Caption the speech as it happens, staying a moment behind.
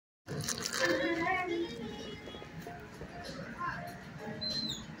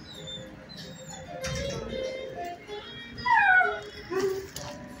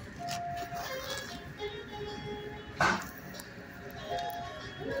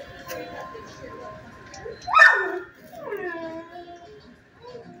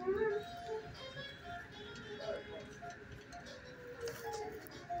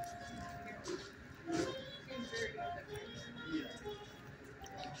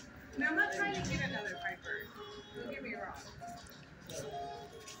Now, I'm not trying to get another Piper. Don't get me wrong.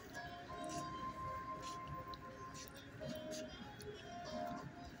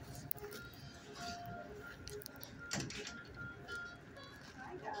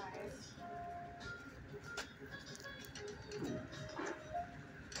 Hi, guys.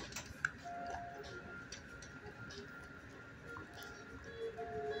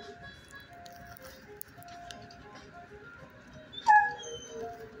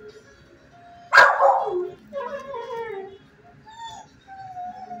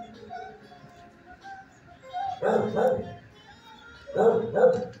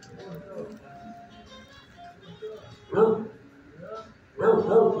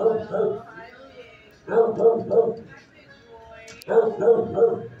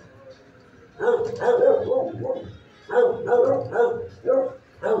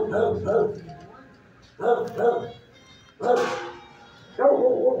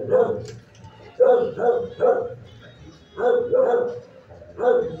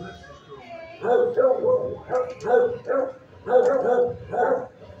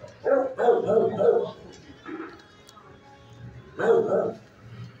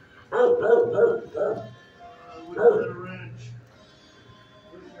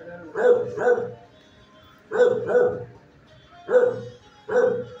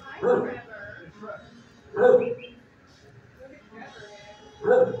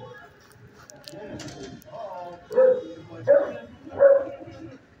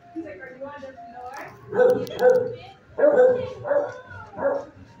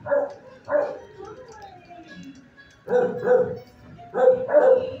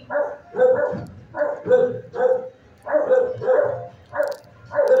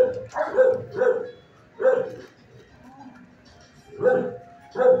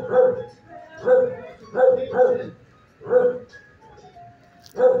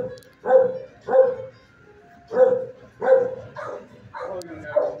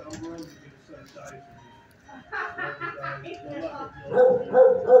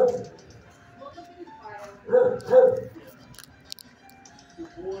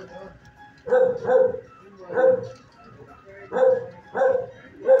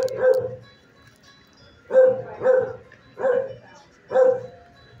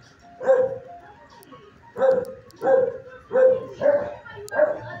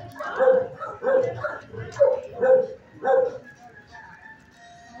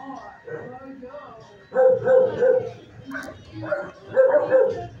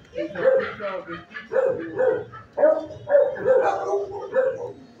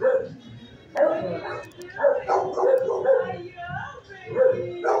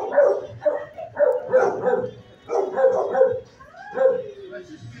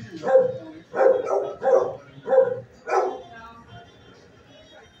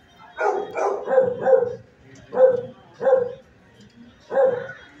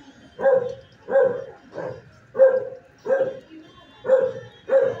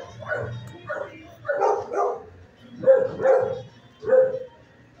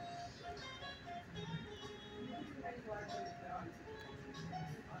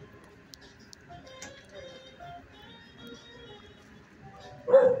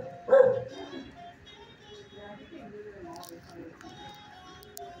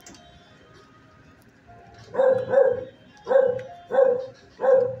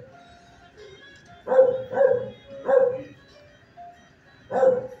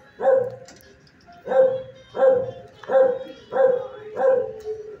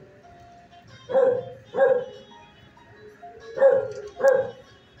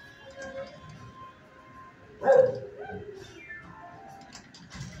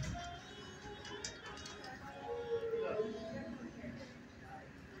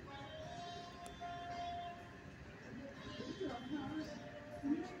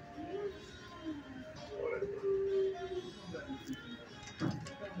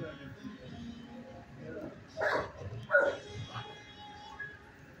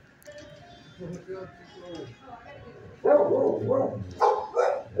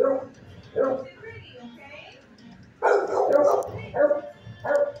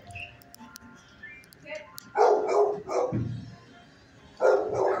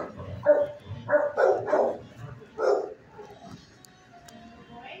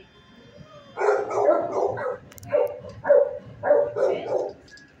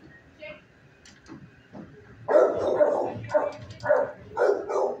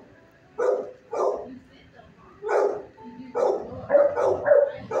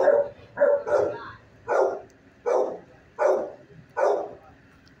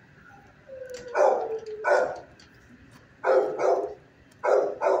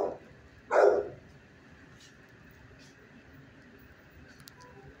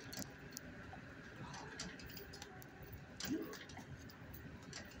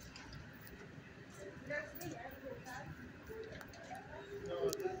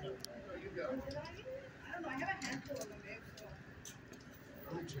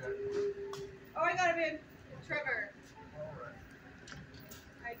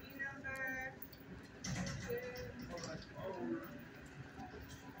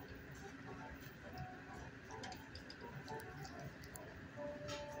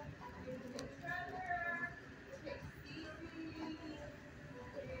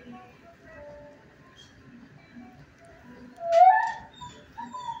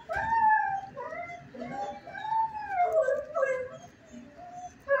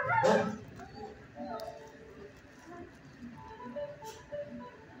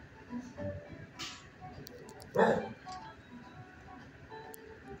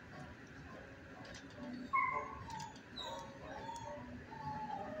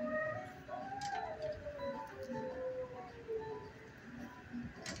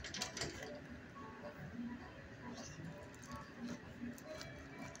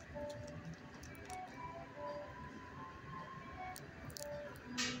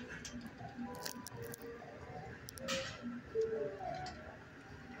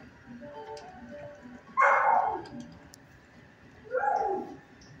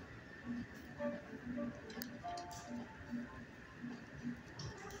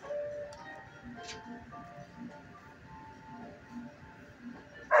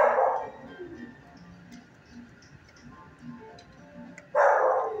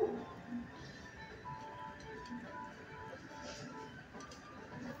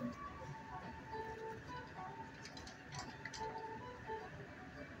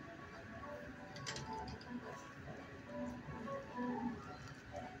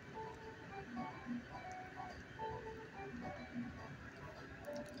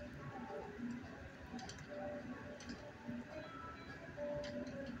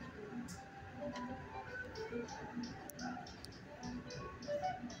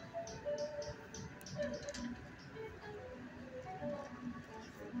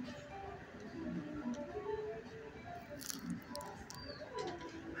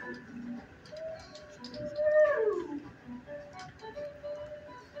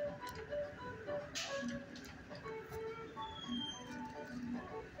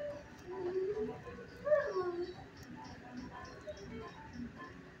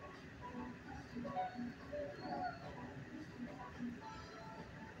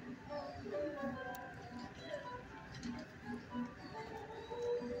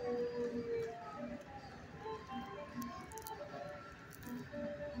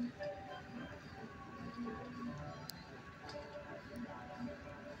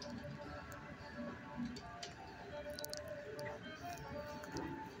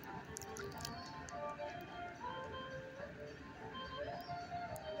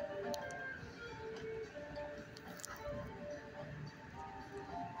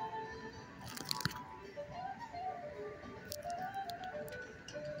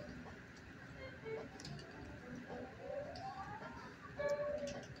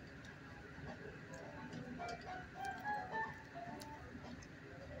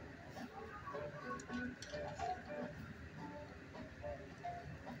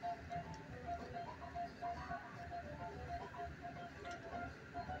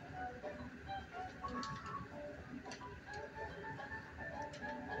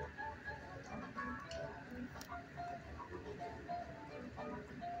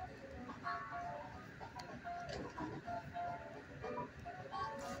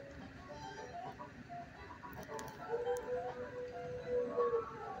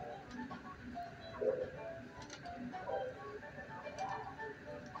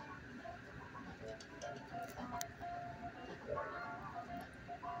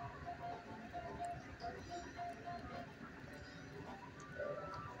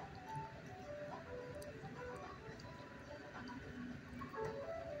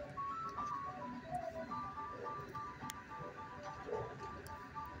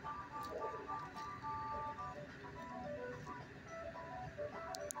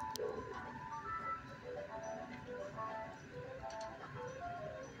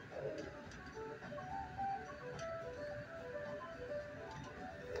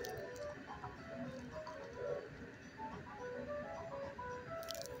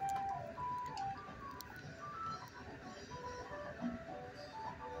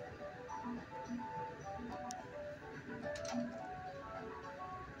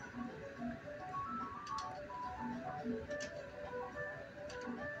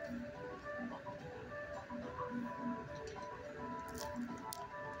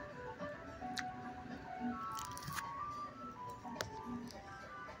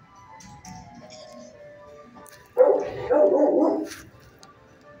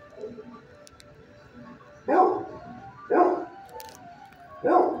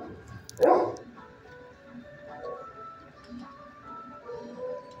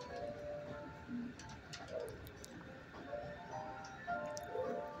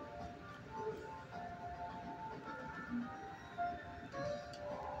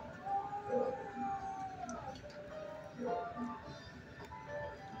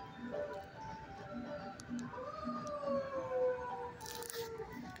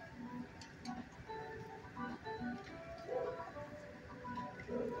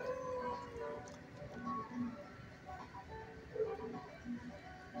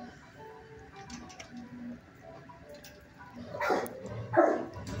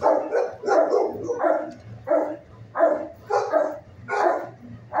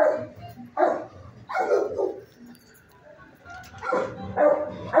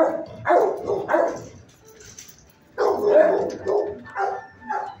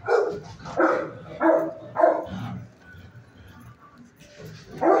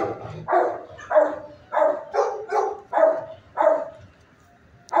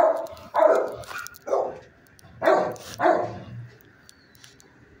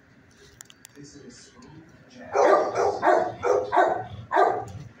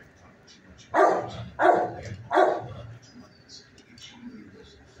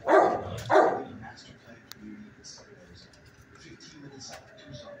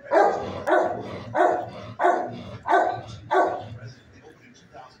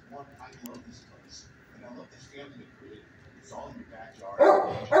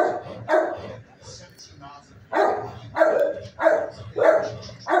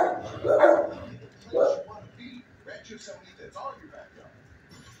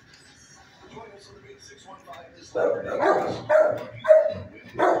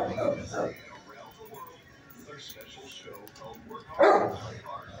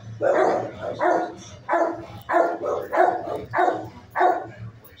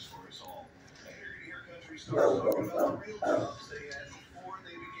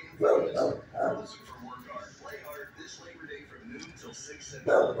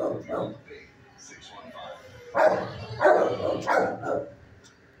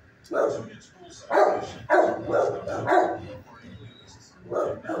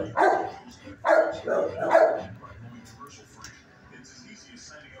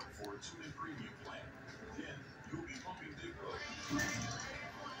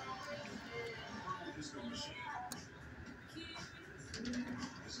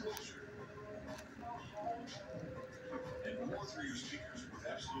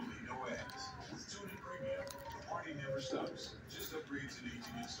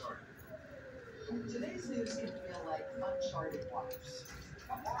 Today's news can feel like uncharted waters.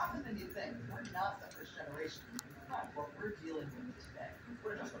 But more often than you think, we're not the first generation to confront what we're dealing with today.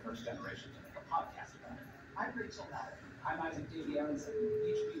 We're just the first generation to make a podcast about it. I'm Rachel Maddow. I'm Isaac Davians, and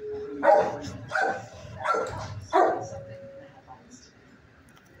each week we'll bring you Something in the headlines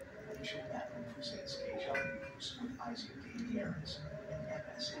today. Rachel Maddow presents A809954 with Isaac Davians, an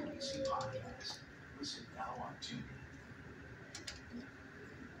MSNBC podcast. Listen now on TuneIn.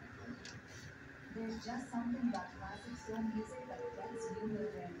 There's just something about classic soul music that gets you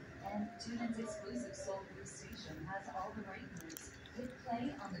moving. And TuneIn's exclusive Soul Groove station has all the right moves. Hit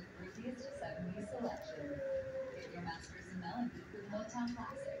play on the grooviest 70s selection. Get your masters in melody with Motown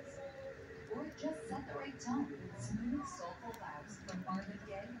classics. Or just set the right tone with smooth, soulful vibes from Marvin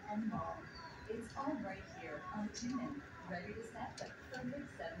Gaye and more. It's all right here on TuneIn. Ready to set the perfect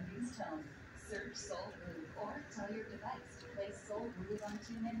 70s tone. Search Soul Groove or tell your device to play Soul Groove on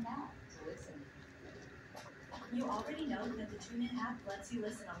TuneIn now to listen. You already know that the TuneIn app lets you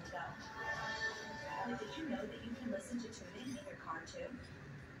listen on the go. But did you know that you can listen to TuneIn in your car too?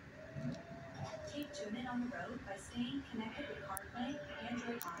 Take TuneIn on the road by staying connected with CarPlay,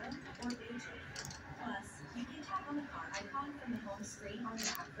 Android Auto, or Bluetooth. Plus, you can tap on the car icon from the home screen on the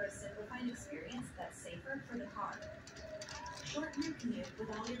app for a simplified experience that's safer for the car. Shorten your commute with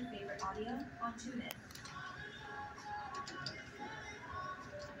all your favorite audio on TuneIn.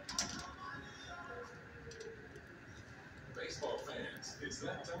 Baseball fans, it's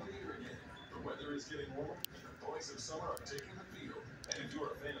that time of year again. The weather is getting warmer, and the boys of summer are taking the field. And if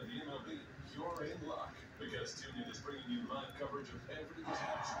you're a fan of the MLB, you're in luck, because TuneIn is bringing you live coverage of every game.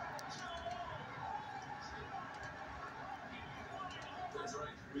 That's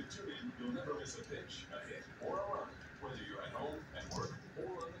right. With TuneIn, you'll never miss a pitch, a hit, or a run. Whether you're at home, at work, or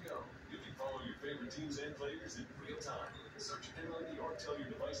on the go, you can follow your favorite teams and players in real time. Search MLB or tell your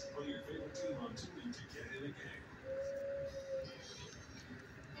device to play your favorite team on TuneIn to get in a game.